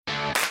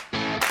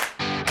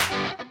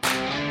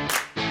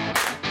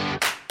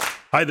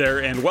Hi there,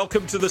 and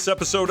welcome to this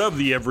episode of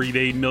the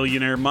Everyday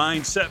Millionaire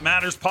Mindset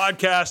Matters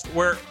podcast,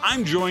 where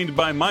I'm joined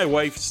by my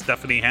wife,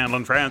 Stephanie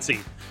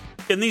Hanlon-Francie.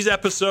 In these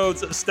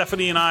episodes,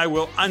 Stephanie and I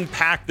will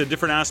unpack the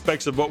different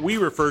aspects of what we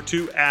refer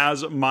to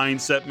as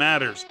mindset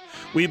matters.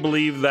 We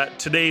believe that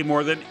today,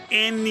 more than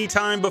any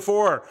time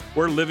before,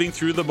 we're living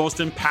through the most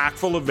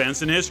impactful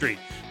events in history.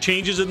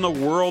 Changes in the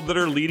world that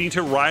are leading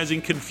to rising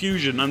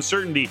confusion,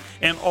 uncertainty,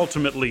 and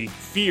ultimately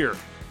fear.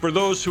 For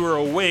those who are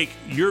awake,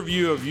 your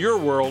view of your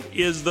world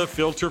is the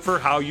filter for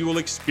how you will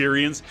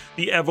experience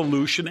the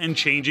evolution and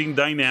changing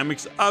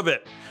dynamics of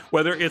it.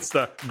 Whether it's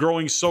the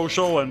growing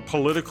social and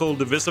political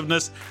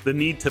divisiveness, the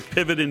need to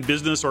pivot in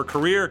business or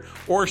career,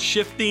 or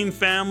shifting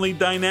family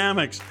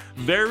dynamics,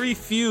 very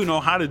few know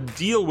how to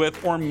deal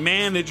with or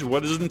manage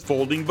what is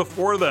unfolding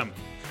before them.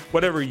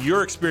 Whatever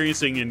you're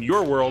experiencing in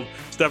your world,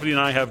 Stephanie and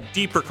I have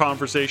deeper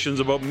conversations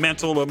about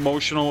mental,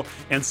 emotional,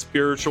 and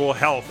spiritual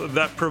health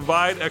that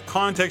provide a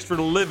context for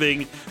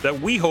living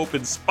that we hope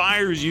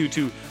inspires you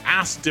to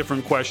ask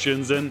different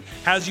questions and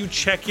has you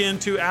check in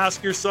to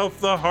ask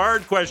yourself the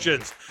hard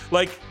questions.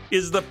 Like,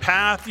 is the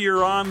path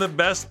you're on the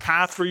best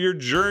path for your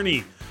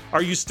journey?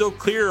 Are you still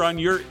clear on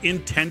your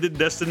intended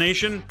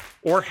destination,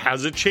 or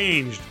has it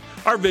changed?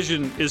 Our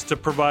vision is to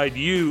provide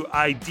you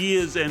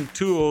ideas and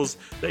tools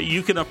that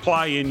you can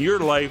apply in your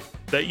life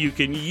that you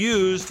can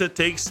use to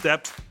take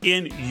steps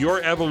in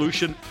your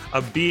evolution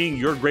of being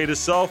your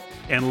greatest self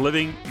and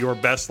living your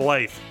best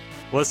life.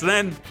 Listen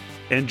in,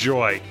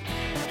 enjoy.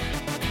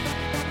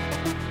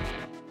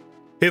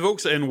 Hey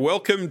folks, and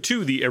welcome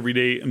to the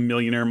Everyday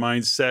Millionaire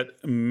Mindset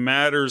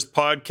Matters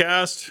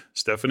podcast.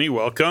 Stephanie,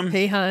 welcome.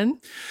 Hey, hon.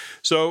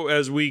 So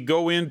as we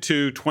go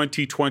into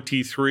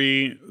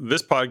 2023,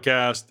 this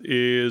podcast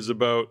is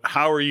about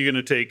how are you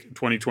going to take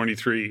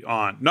 2023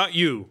 on? Not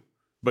you,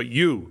 but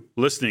you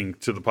listening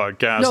to the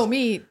podcast. No,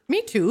 me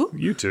too.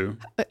 You too.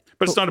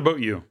 But it's not about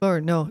you. Or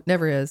no,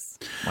 never is.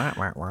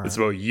 It's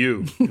about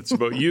you. It's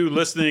about you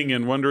listening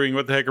and wondering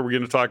what the heck are we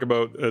going to talk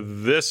about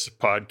this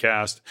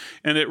podcast.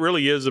 And it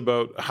really is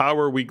about how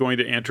are we going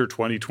to enter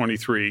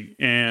 2023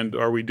 and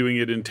are we doing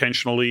it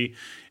intentionally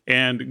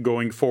and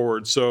going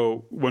forward.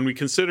 So when we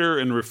consider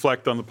and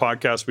reflect on the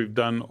podcast we've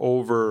done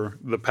over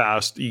the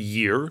past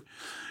year,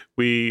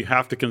 we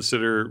have to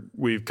consider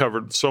we've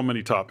covered so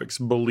many topics,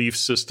 belief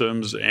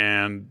systems,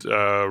 and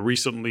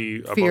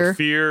recently about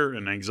fear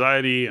and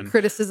anxiety and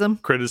criticism.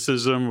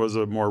 Criticism was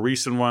a more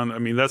recent one. I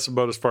mean, that's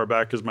about as far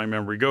back as my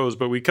memory goes,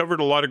 but we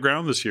covered a lot of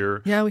ground this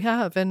year. Yeah, we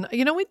have. And,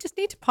 we just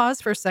need to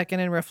pause for a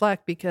second and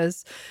reflect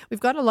because we've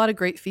got a lot of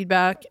great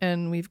feedback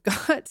and we've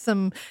got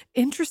some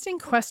interesting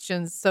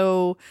questions.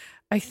 So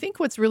I think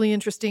what's really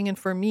interesting and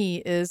for me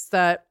is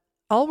that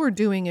all we're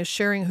doing is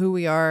sharing who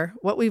we are,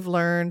 what we've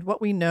learned, what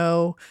we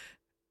know.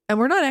 And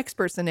we're not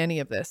experts in any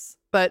of this,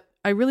 but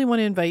I really want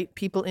to invite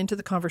people into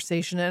the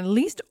conversation and at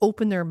least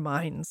open their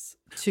minds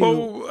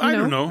to, I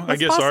don't know. I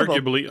guess possible.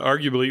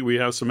 arguably we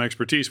have some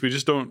expertise.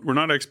 We're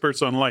not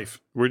experts on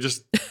life. We're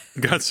just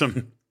got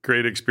some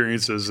great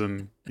experiences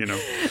and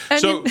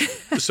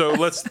so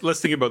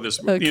let's think about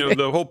this. Okay.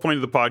 The whole point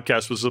of the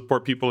podcast was to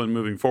support people in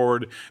moving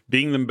forward,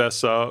 being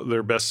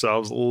their best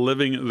selves,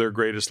 living their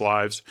greatest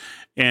lives,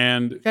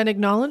 and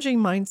acknowledging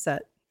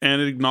mindset. And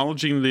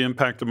acknowledging the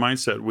impact of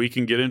mindset. We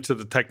can get into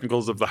the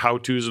technicals of the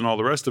how-tos and all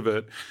the rest of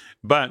it,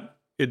 but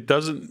it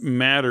doesn't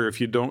matter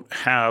if you don't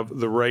have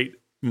the right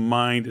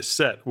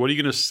mindset. What are you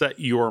going to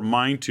set your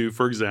mind to,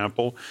 for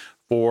example,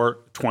 for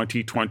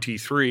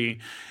 2023?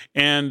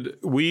 And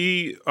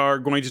we are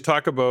going to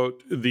talk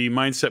about the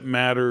Mindset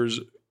Matters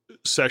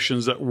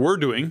sessions that we're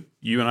doing.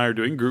 You and I are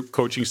doing group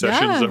coaching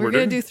sessions that we're doing. We're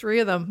going to do 3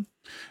 of them.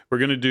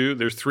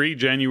 There's 3,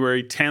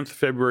 January 10th,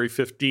 February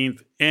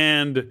 15th,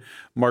 and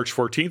March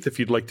 14th, if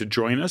you'd like to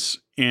join us.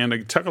 And I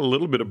can talk a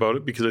little bit about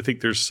it because I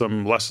think there's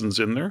some lessons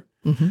in there.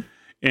 Mm-hmm.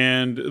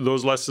 And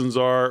those lessons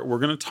are, we're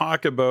going to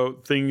talk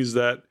about things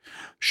that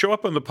show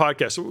up on the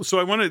podcast. So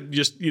I want to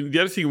just, the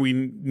other thing we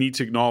need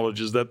to acknowledge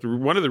is that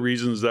one of the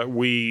reasons that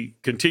we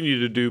continue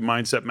to do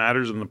Mindset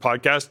Matters in the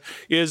podcast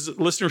is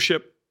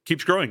listenership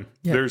keeps growing.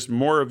 Yeah. There's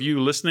more of you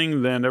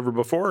listening than ever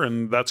before,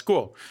 and that's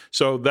cool.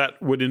 So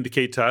that would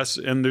indicate to us,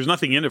 and there's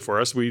nothing in it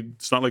for us.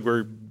 It's not like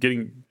we're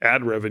getting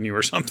ad revenue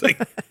or something.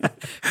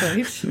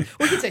 Right.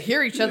 We get to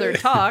hear each other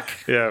talk.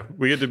 Yeah,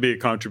 we get to be a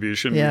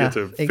contribution. Yeah, we get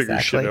to figure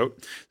shit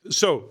out.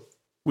 So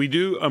we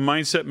do a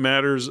Mindset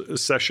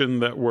Matters session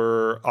that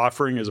we're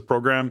offering as a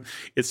program.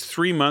 It's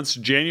 3 months,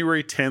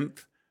 January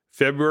 10th,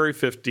 February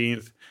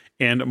 15th,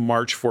 and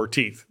March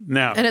 14th.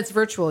 Now, and it's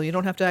virtual. You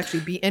don't have to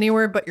actually be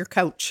anywhere but your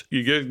couch.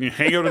 You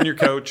hang out on your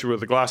couch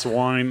with a glass of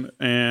wine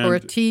and or a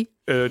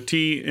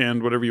tea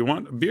and whatever you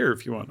want, a beer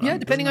if you want. Yeah,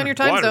 depending on your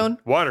time zone.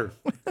 Water.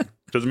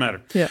 Doesn't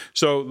matter. Yeah.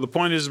 So the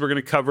point is we're going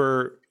to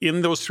cover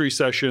in those 3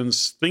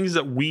 sessions things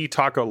that we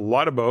talk a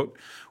lot about,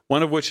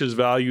 one of which is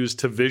values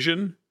to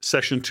vision.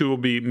 Session 2 will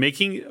be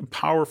making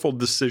powerful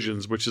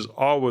decisions, which is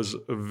always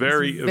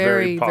very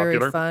popular.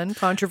 Very fun,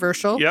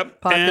 controversial,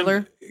 Yep.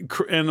 popular.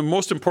 And the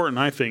most important,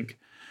 I think,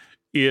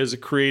 is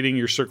creating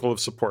your circle of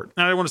support.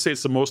 And I don't want to say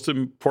it's the most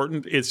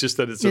important. It's just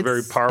that it's a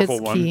very powerful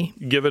one, key.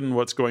 given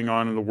what's going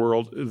on in the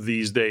world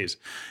these days.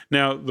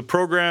 Now, the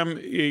program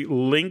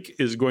link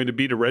is going to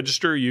be to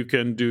register. You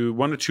can do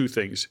one of two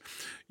things.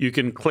 You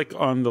can click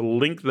on the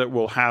link that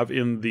we'll have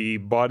in the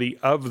body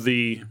of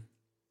the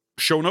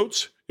show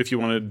notes. If you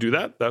want to do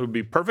that, that would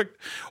be perfect.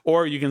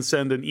 Or you can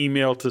send an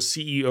email to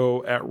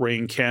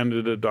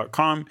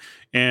ceo@raincanada.com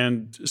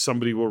and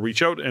somebody will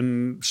reach out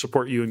and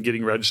support you in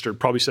getting registered.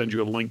 Probably send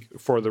you a link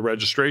for the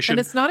registration. And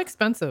it's not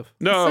expensive.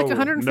 No, it's like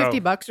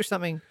 $150 or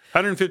something.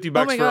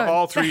 $150 for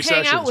all three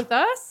sessions. Hang out with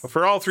us?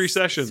 For all three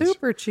sessions.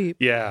 Super cheap.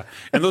 Yeah.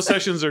 And those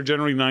sessions are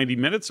generally 90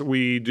 minutes.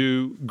 We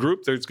do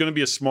group. There's going to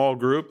be a small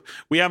group.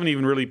 We haven't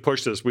even really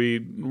pushed this.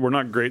 We're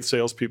not great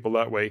salespeople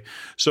that way.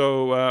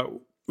 So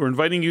we're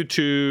inviting you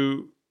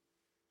to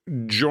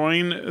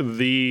join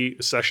the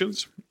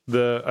sessions. I'm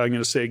going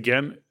to say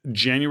again,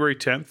 January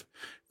 10th,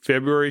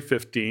 February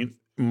 15th,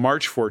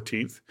 March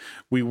 14th.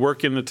 We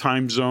work in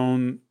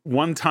the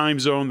one time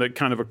zone that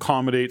kind of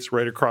accommodates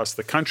right across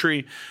the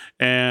country.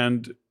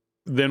 And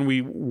then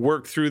we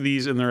work through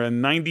these, and they're a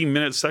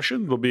 90-minute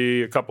session. There'll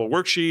be a couple of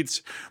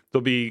worksheets.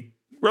 They'll be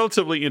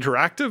relatively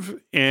interactive,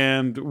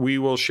 and we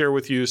will share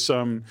with you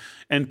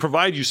and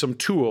provide you some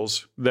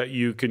tools that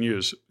you can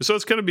use. So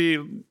it's going to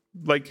be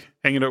like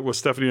hanging out with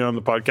Stephanie on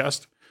the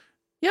podcast.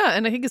 Yeah,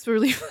 and I think it's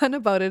really fun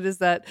about it is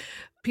that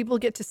people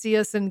get to see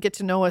us and get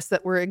to know us,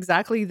 that we're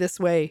exactly this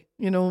way.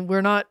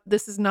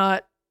 This is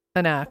not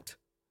an act.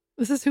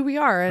 This is who we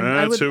are. And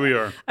That's who we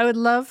are. I would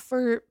love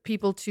for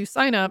people to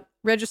sign up,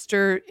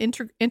 register,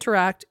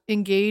 interact,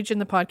 engage in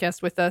the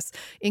podcast with us,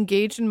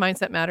 engage in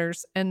Mindset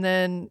Matters, and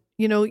then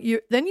you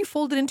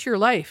fold it into your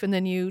life, and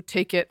then you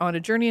take it on a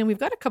journey. And we've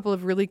got a couple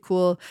of really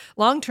cool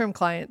long-term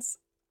clients.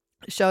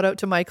 Shout out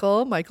to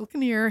Michael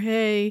Kinnear.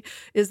 Hey,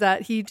 is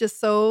that he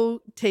just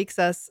so takes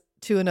us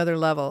to another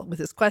level with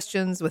his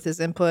questions, with his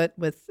input,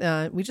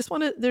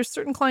 there's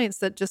certain clients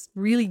that just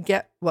really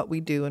get what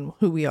we do and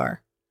who we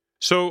are.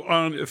 So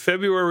on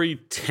February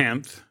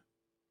 10th,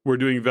 we're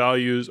doing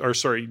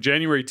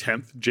January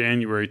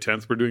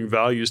 10th, we're doing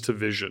values to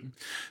vision.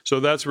 So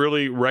that's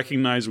really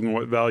recognizing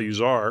what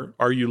values are.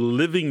 Are you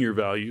living your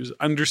values?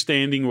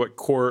 Understanding what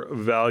core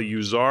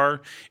values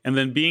are, and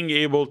then being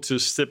able to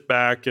sit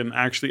back and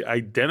actually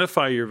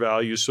identify your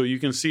values so you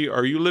can see,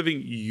 are you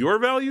living your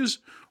values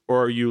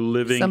or are you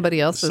living somebody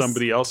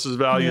else's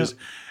values? Yeah.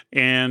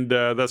 And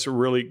that's a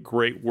really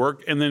great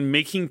work. And then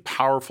making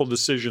powerful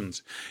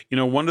decisions.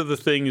 One of the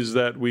things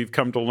that we've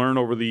come to learn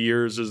over the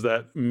years is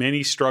that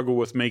many struggle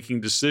with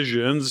making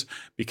decisions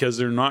because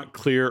they're not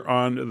clear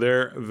on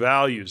their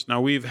values.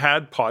 Now, we've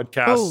had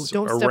podcasts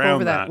don't step around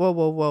over that.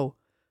 Whoa.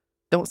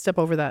 Don't step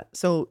over that.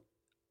 So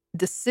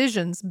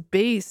decisions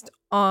based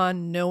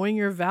on knowing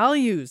your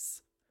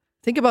values.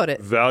 Think about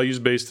it.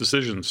 Values-based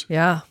decisions.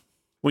 Yeah.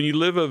 When you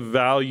live a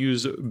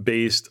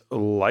values-based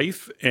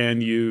life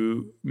and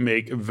you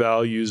make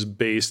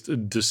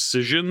values-based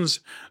decisions,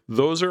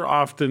 those are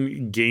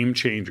often game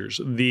changers.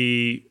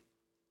 The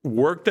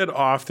work that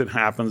often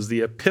happens,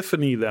 the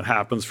epiphany that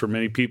happens for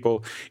many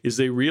people, is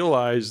they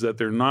realize that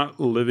they're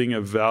not living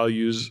a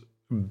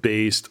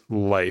values-based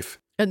life.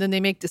 And then they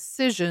make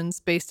decisions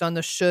based on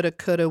the shoulda,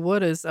 coulda,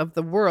 wouldas of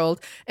the world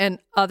and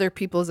other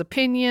people's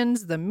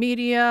opinions, the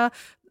media,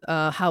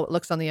 how it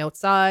looks on the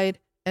outside.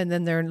 And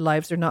then their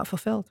lives are not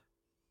fulfilled.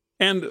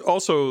 And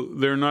also,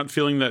 they're not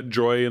feeling that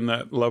joy and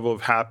that level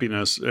of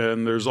happiness.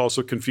 And there's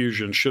also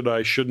confusion. Should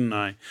I, shouldn't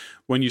I?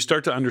 When you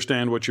start to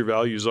understand what your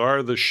values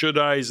are, the should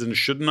I's and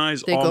shouldn't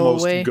I's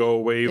almost go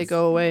away. They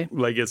go away.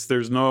 Like it's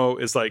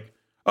like,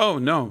 oh,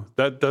 no,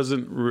 that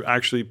doesn't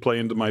actually play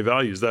into my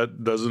values.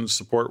 That doesn't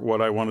support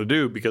what I want to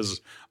do because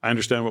I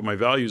understand what my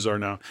values are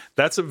now.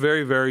 That's a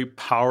very, very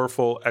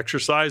powerful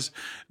exercise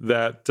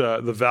that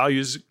the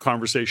values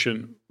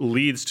conversation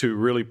leads to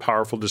really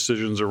powerful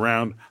decisions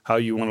around how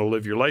you want to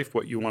live your life,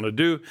 what you want to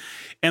do,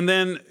 and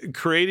then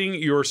creating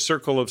your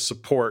circle of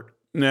support.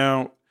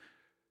 Now,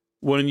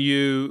 when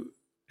you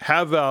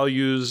have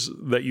values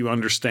that you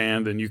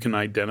understand and you can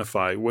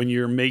identify, when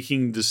you're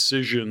making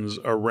decisions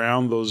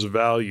around those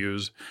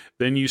values,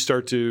 then you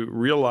start to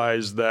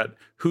realize that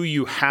who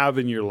you have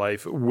in your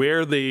life,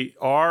 where they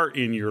are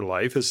in your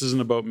life. This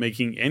isn't about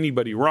making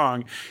anybody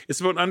wrong. It's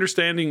about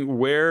understanding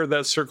where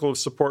that circle of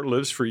support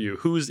lives for you,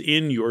 who's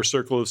in your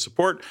circle of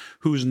support,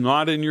 who's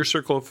not in your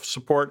circle of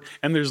support.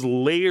 And there's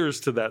layers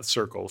to that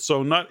circle.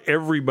 So not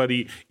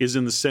everybody is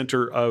in the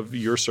center of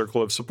your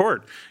circle of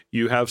support.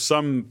 You have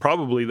some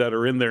probably that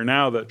are in there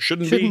now that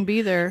shouldn't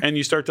be there. And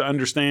you start to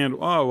understand,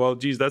 oh, well,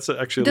 geez, that's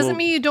actually doesn't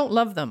mean you don't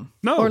love them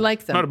or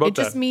like them. Not about it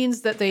just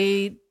means that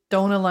they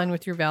don't align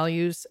with your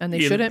values and they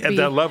shouldn't be at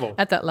that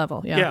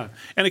level. Yeah.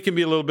 And it can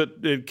be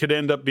it could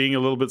end up being a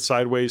little bit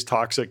sideways,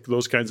 toxic,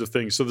 those kinds of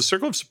things. So the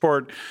circle of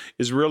support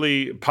is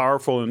really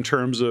powerful in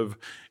terms of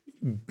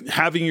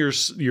having your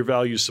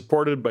values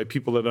supported by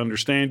people that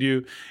understand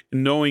you,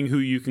 knowing who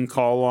you can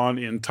call on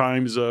in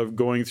times of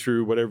going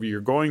through whatever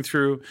you're going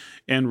through,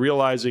 and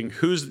realizing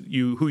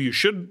who you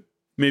should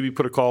maybe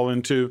put a call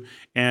into,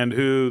 and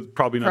who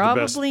probably not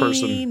the best person.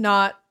 Probably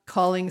not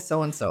calling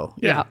so-and-so.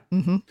 Yeah.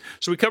 Mm-hmm.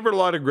 So we covered a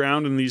lot of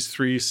ground in these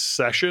 3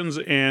 sessions,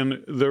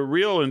 and the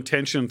real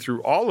intention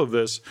through all of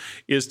this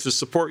is to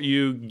support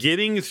you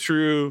getting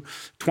through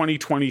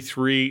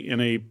 2023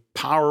 in a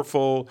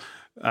powerful,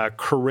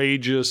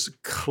 courageous,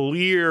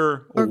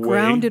 clear or way.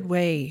 grounded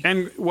way.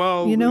 And,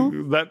 well,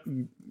 that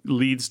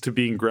leads to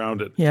being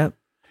grounded. Yeah.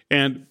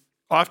 And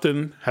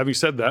often, having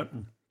said that,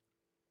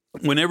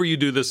 whenever you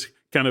do this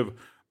kind of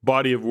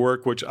body of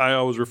work, which I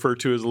always refer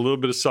to as a little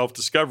bit of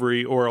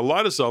self-discovery or a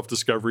lot of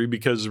self-discovery,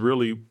 because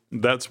really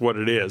that's what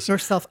it is. Or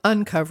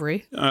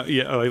self-uncovery.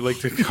 Yeah, I like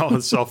to call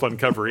it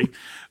self-uncovery.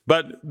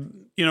 But,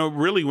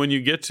 really when you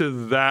get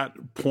to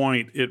that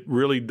point, it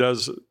really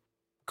does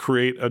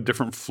create a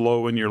different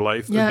flow in your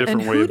life, a different way of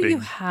being. And who do you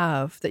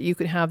have that you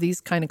could have these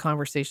kind of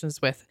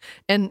conversations with?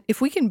 And if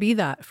we can be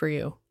that for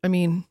you, I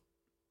mean,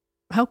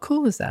 how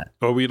cool is that?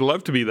 Well, we'd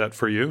love to be that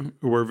for you.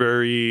 We're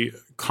very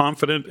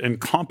confident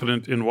and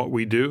competent in what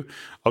we do.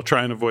 I'll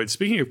try and avoid,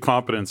 speaking of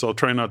competence, I'll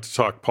try not to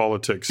talk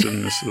politics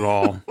in this at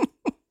all.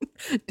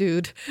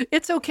 Dude,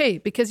 it's okay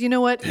because you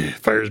know what? It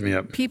fires me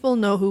up. People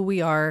know who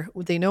we are.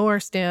 They know our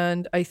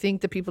stand. I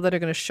think the people that are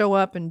going to show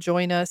up and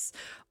join us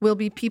will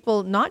be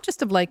people not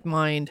just of like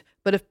mind,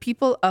 but of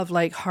people of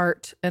like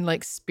heart and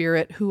like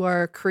spirit who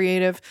are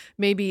creative,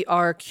 maybe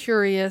are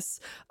curious,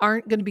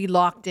 aren't going to be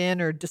locked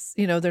in or just,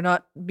 they're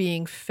not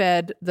being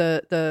fed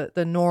the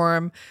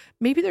norm.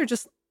 Maybe they're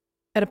just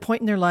at a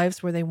point in their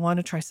lives where they want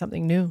to try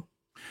something new.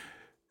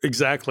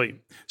 Exactly.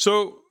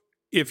 So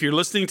if you're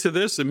listening to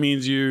this, it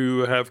means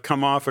you have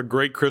come off a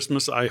great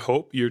Christmas. I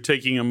hope you're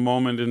taking a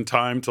moment in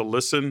time to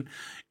listen,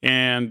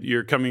 and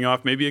you're coming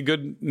off maybe a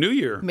good New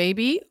Year.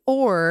 Maybe,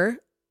 or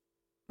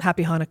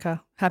Happy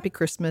Hanukkah, Happy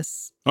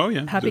Christmas. Oh,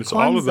 yeah. Happy It's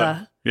Kwanzaa. all of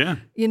that. Yeah.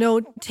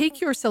 Take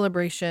your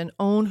celebration,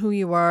 own who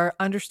you are,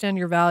 understand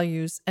your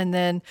values, and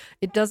then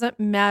it doesn't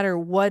matter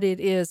what it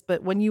is,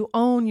 but when you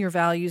own your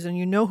values and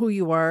you know who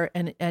you are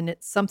and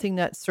it's something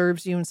that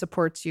serves you and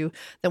supports you,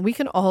 then we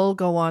can all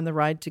go on the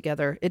ride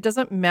together. It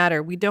doesn't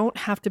matter. We don't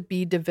have to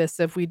be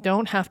divisive. We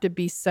don't have to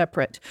be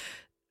separate.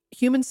 The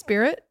human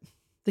spirit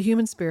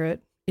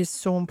is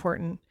so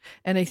important.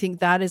 And I think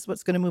that is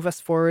what's going to move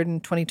us forward in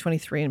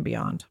 2023 and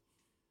beyond.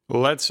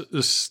 Let's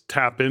just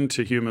tap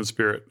into human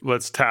spirit.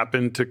 Let's tap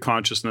into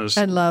consciousness.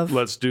 And love.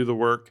 Let's do the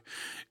work.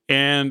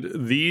 And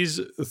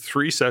these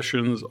 3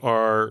 sessions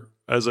are,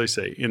 as I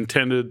say,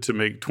 intended to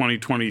make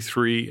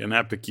 2023 an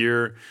epic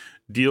year,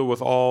 deal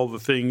with all the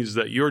things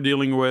that you're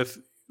dealing with,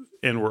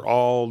 and we're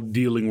all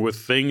dealing with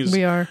things.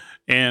 We are.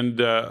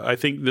 And I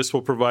think this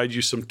will provide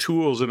you some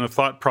tools and a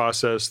thought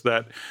process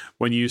that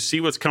when you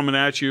see what's coming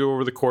at you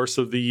over the course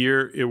of the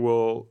year, it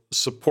will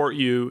support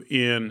you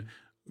in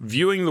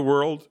viewing the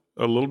world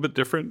a little bit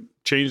different,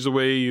 change the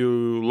way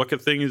you look at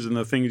things, and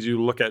the things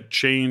you look at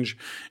change.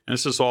 And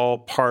this is all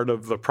part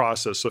of the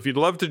process. So if you'd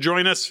love to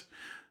join us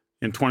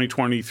in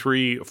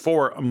 2023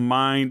 for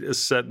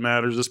Mindset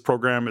Matters, this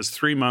program is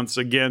 3 months.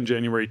 Again,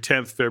 January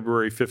 10th,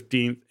 February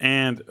 15th,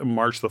 and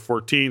March the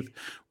 14th.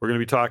 We're going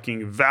to be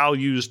talking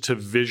values to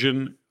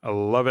vision. I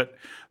love it.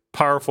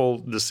 Powerful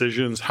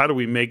decisions. How do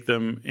we make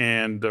them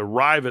and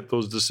arrive at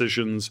those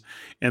decisions?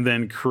 And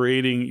then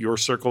creating your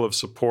circle of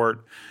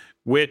support,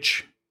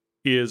 which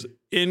is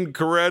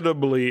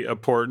incredibly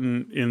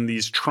important in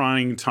these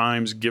trying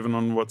times, given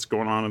on what's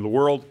going on in the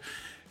world.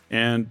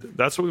 And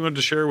that's what we wanted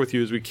to share with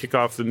you as we kick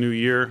off the new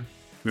year.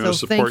 We want to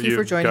support thank you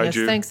for joining us.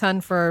 You. Thanks,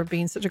 Hun, for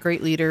being such a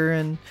great leader.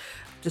 And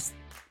just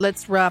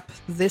let's wrap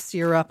this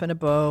year up in a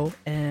bow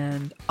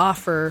and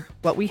offer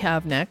what we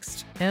have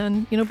next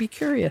and, be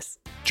curious.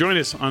 Join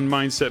us on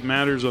Mindset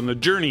Matters, on the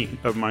journey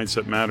of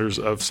Mindset Matters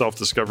of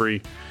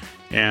self-discovery.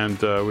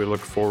 And we look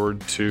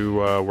forward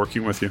to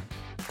working with you.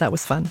 That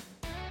was fun.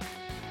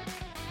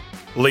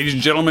 Ladies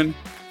and gentlemen,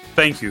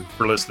 thank you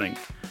for listening.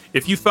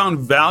 If you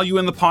found value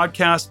in the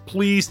podcast,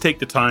 please take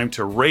the time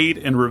to rate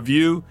and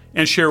review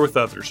and share with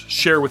others.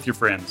 Share with your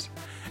friends.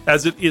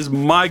 As it is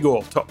my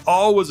goal to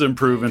always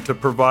improve and to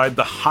provide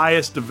the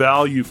highest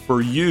value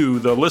for you,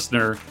 the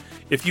listener.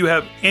 If you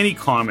have any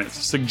comments,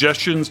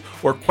 suggestions,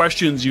 or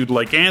questions you'd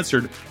like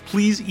answered,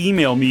 please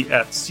email me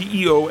at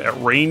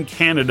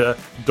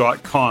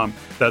ceo@reincanada.com.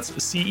 That's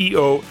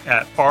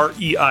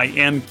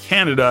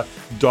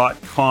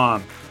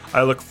ceo@reincanada.com.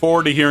 I look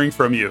forward to hearing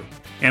from you.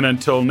 And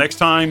until next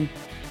time,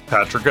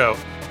 Patrick out.